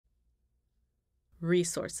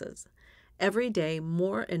Resources. Every day,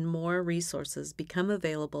 more and more resources become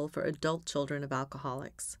available for adult children of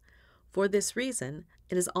alcoholics. For this reason,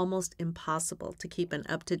 it is almost impossible to keep an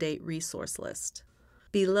up-to-date resource list.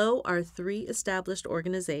 Below are 3 established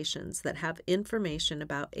organizations that have information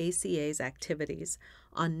about ACA's activities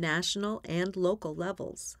on national and local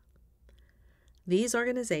levels. These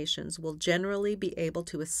organizations will generally be able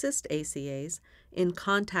to assist ACAs in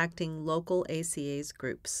contacting local ACAs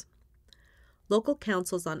groups. Local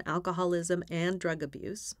councils on alcoholism and drug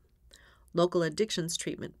abuse, local addictions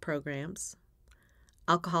treatment programs,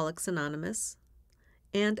 Alcoholics Anonymous,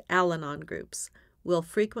 and Al-Anon groups will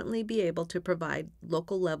frequently be able to provide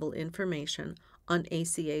local-level information on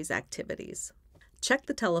ACA's activities. Check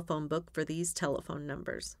the telephone book for these telephone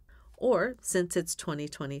numbers, or, since it's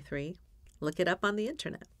 2023, look it up on the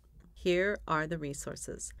internet. Here are the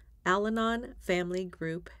resources. Al-Anon Family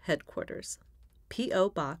Group Headquarters, P.O.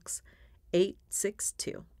 Box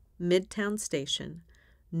 862, Midtown Station,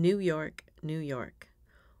 New York, New York,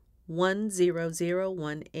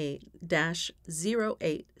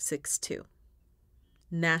 10018-0862.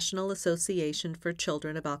 National Association for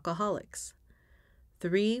Children of Alcoholics,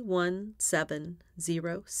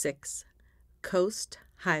 31706 Coast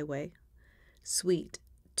Highway, Suite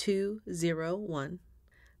 201,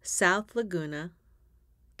 South Laguna,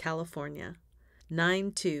 California,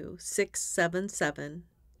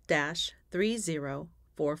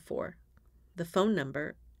 92677-3044. The phone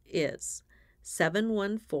number is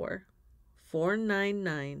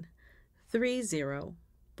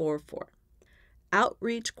 714-499-3044.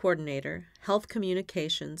 Outreach Coordinator, Health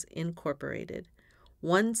Communications Incorporated,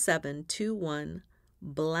 1721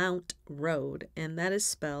 Blount Road, and that is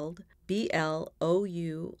spelled B-L-O-U-N-T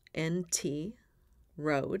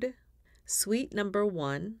Road, Suite number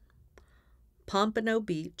 1, Pompano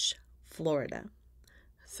Beach, Florida,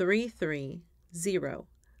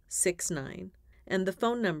 33069, and the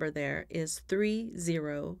phone number there is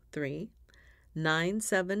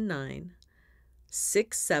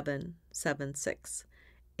 303-979-6776.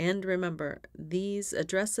 And remember, these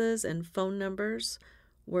addresses and phone numbers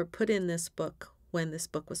were put in this book when this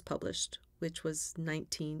book was published, which was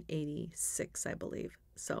 1986, I believe.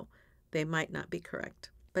 So they might not be correct,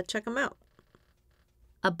 but check them out.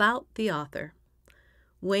 About the author.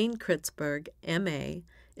 Wayne Kritsberg, M.A.,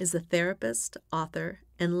 is a therapist, author,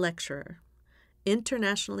 and lecturer,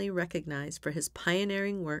 internationally recognized for his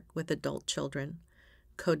pioneering work with adult children,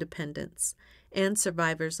 codependents, and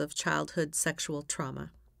survivors of childhood sexual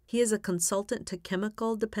trauma. He is a consultant to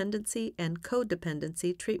chemical dependency and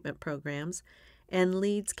codependency treatment programs and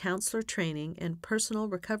leads counselor training and personal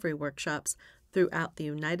recovery workshops throughout the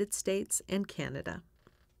United States and Canada.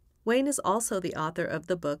 Wayne is also the author of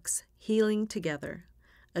the books Healing Together,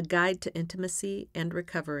 A Guide to Intimacy and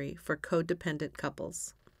Recovery for Codependent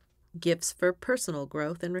Couples, Gifts for Personal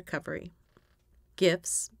Growth and Recovery,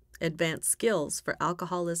 Gifts, Advanced Skills for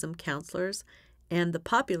Alcoholism Counselors, and the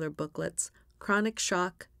popular booklets Chronic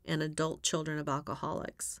Shock and Adult Children of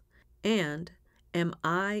Alcoholics, and Am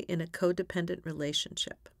I in a Codependent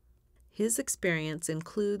Relationship? His experience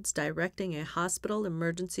includes directing a hospital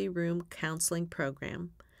emergency room counseling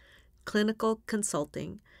program, clinical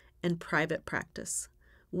consulting, and private practice.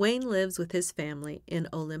 Wayne lives with his family in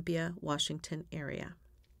Olympia, Washington area.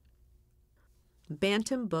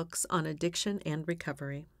 Bantam Books on Addiction and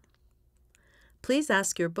Recovery. Please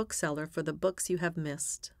ask your bookseller for the books you have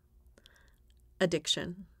missed.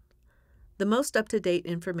 Addiction. The most up-to-date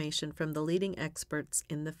information from the leading experts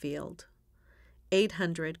in the field.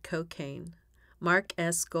 800 Cocaine. Mark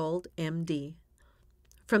S. Gold, M.D.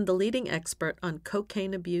 From the leading expert on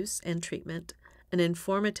cocaine abuse and treatment, an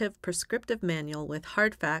informative prescriptive manual with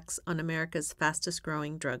hard facts on America's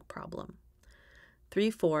fastest-growing drug problem.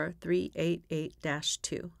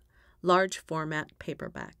 34388-2, large format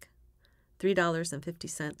paperback,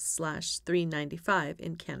 $3.50/$3.95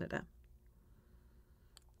 in Canada.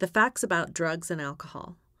 The Facts About Drugs and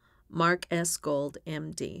Alcohol, Mark S. Gold,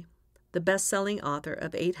 M.D., the best-selling author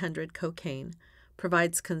of 800 Cocaine,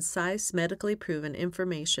 provides concise, medically proven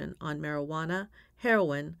information on marijuana,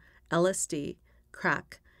 heroin, LSD,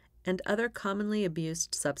 crack, and other commonly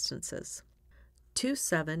abused substances.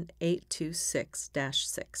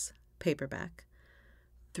 27826-6, paperback,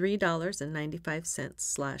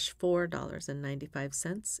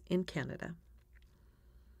 $3.95/$4.95 in Canada.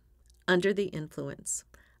 Under the Influence,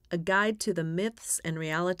 A Guide to the Myths and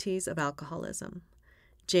Realities of Alcoholism,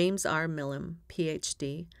 James R. Millam,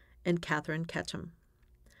 Ph.D., and Catherine Ketchum.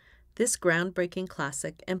 This groundbreaking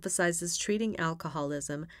classic emphasizes treating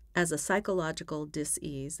alcoholism as a psychological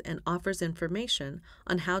dis-ease and offers information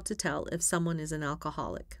on how to tell if someone is an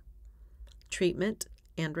alcoholic. Treatment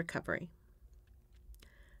and Recovery.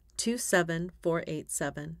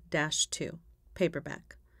 27487-2,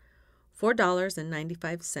 paperback,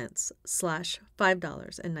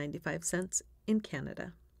 $4.95/$5.95 in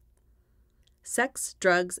Canada. Sex,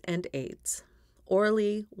 Drugs, and AIDS,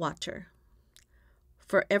 Orally Watcher.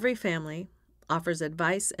 For Every Family, offers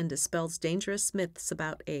advice and dispels dangerous myths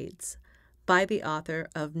about AIDS, by the author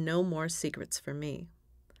of No More Secrets for Me.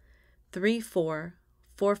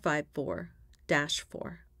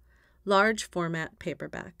 34454-4, large format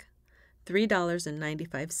paperback,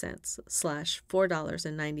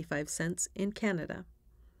 $3.95/$4.95 in Canada.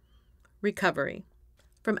 Recovery.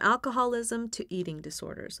 From Alcoholism to Eating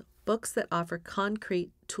Disorders, books that offer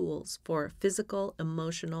concrete tools for physical,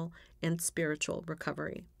 emotional, and spiritual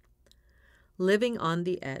recovery. Living on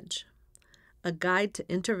the Edge, a guide to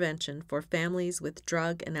intervention for families with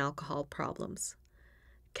drug and alcohol problems.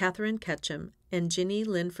 Catherine Ketchum and Ginny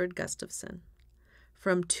Linford Gustafson.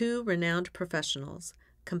 From two renowned professionals,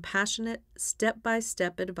 compassionate,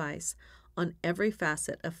 step-by-step advice on every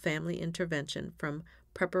facet of family intervention, from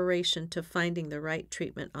preparation to finding the right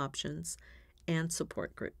treatment options and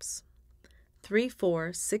support groups.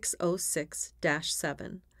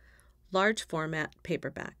 34606-7, large format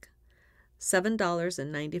paperback,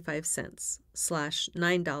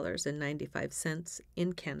 $7.95/$9.95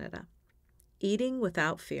 in Canada. Eating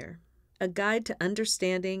Without Fear, a guide to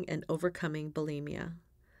understanding and overcoming bulimia.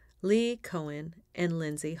 Lee Cohen and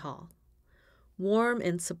Lindsay Hall. Warm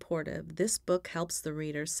and supportive, this book helps the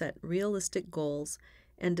reader set realistic goals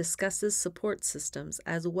and discusses support systems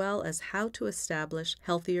as well as how to establish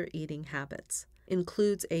healthier eating habits.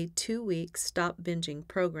 Includes a 2-week stop binging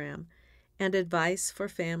program and advice for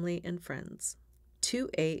family and friends.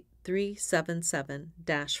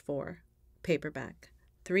 28377-4, paperback,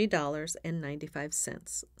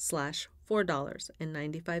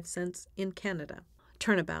 $3.95/$4.95 in Canada.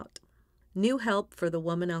 Turnabout. New Help for the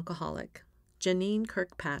Woman Alcoholic, Janine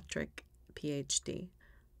Kirkpatrick, PhD,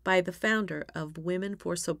 by the founder of Women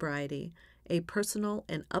for Sobriety, a personal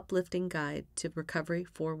and uplifting guide to recovery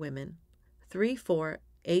for women.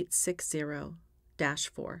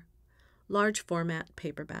 34860-4, large format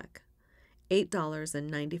paperback,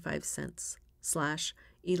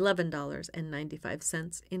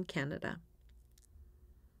 $8.95/$11.95 in Canada.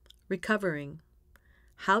 Recovering.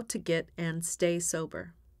 How to Get and Stay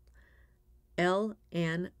Sober. L.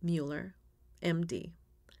 Ann Mueller, MD,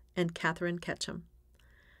 and Catherine Ketchum.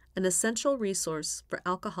 An essential resource for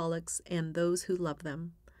alcoholics and those who love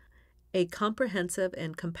them. A comprehensive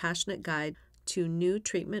and compassionate guide to new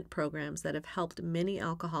treatment programs that have helped many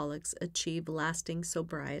alcoholics achieve lasting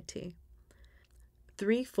sobriety.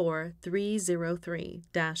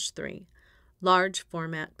 34303-3, large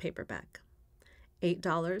format paperback,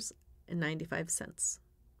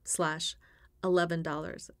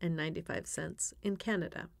 $8.95/$11.95 in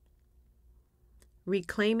Canada.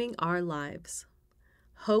 Reclaiming Our Lives,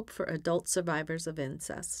 Hope for Adult Survivors of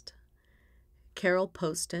Incest. Carol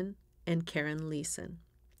Poston and Karen Leeson.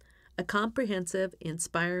 A comprehensive,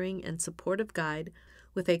 inspiring, and supportive guide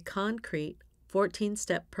with a concrete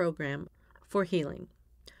 14-step program for healing,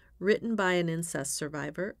 written by an incest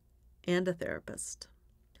survivor and a therapist.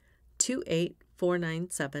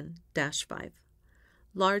 28497-5,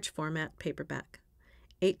 large format paperback,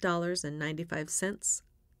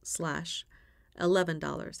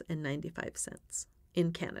 $8.95/$11.95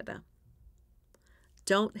 in Canada.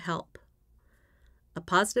 Don't Help, a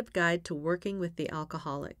positive guide to working with the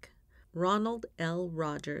alcoholic, Ronald L.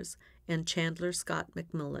 Rogers and Chandler Scott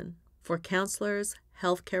McMillan, for counselors,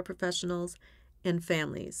 healthcare professionals, and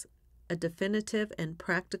families, a definitive and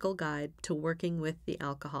practical guide to working with the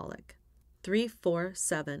alcoholic.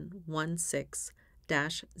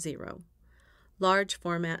 34716-0, large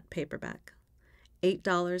format paperback,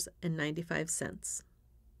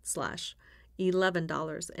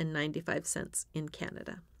 $8.95/$11.95 in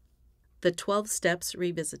Canada. The 12 Steps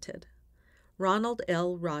Revisited, Ronald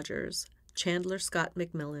L. Rogers, Chandler Scott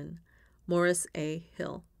McMillan, Morris A.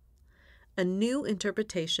 Hill. A new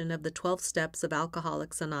interpretation of the 12 Steps of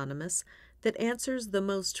Alcoholics Anonymous that answers the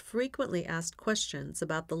most frequently asked questions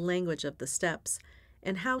about the language of the steps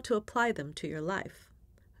and how to apply them to your life.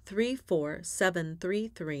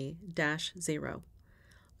 34733-0,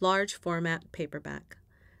 large format paperback,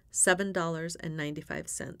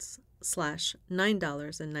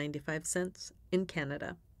 $7.95/$9.95 in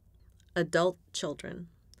Canada. Adult Children,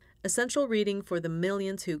 essential reading for the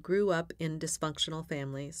millions who grew up in dysfunctional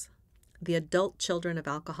families. The Adult Children of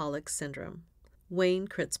Alcoholics Syndrome, Wayne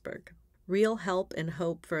Kritsberg. Real help and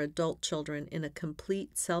hope for adult children in a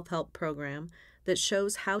complete self-help program that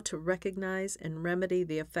shows how to recognize and remedy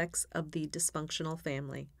the effects of the dysfunctional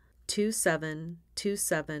family.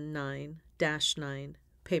 27279-9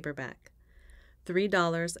 paperback,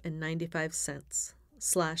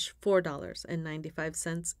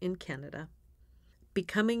 $3.95/$4.95 in Canada.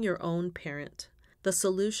 Becoming Your Own Parent: The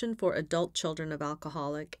Solution for Adult Children of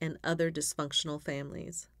Alcoholic and Other Dysfunctional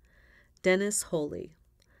Families. Dennis Holey.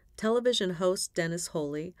 Television host Dennis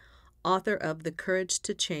Holey, author of The Courage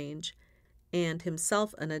to Change and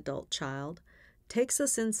himself an adult child, takes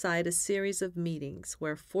us inside a series of meetings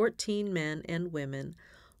where 14 men and women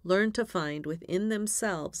learn to find within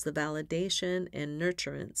themselves the validation and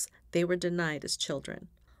nurturance they were denied as children.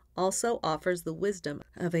 Also offers the wisdom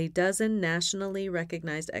of a dozen nationally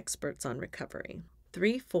recognized experts on recovery.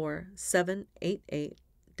 34788-8,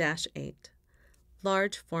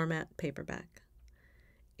 large format paperback,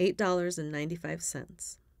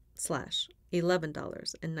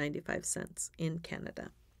 $8.95/$11.95 in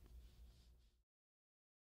Canada.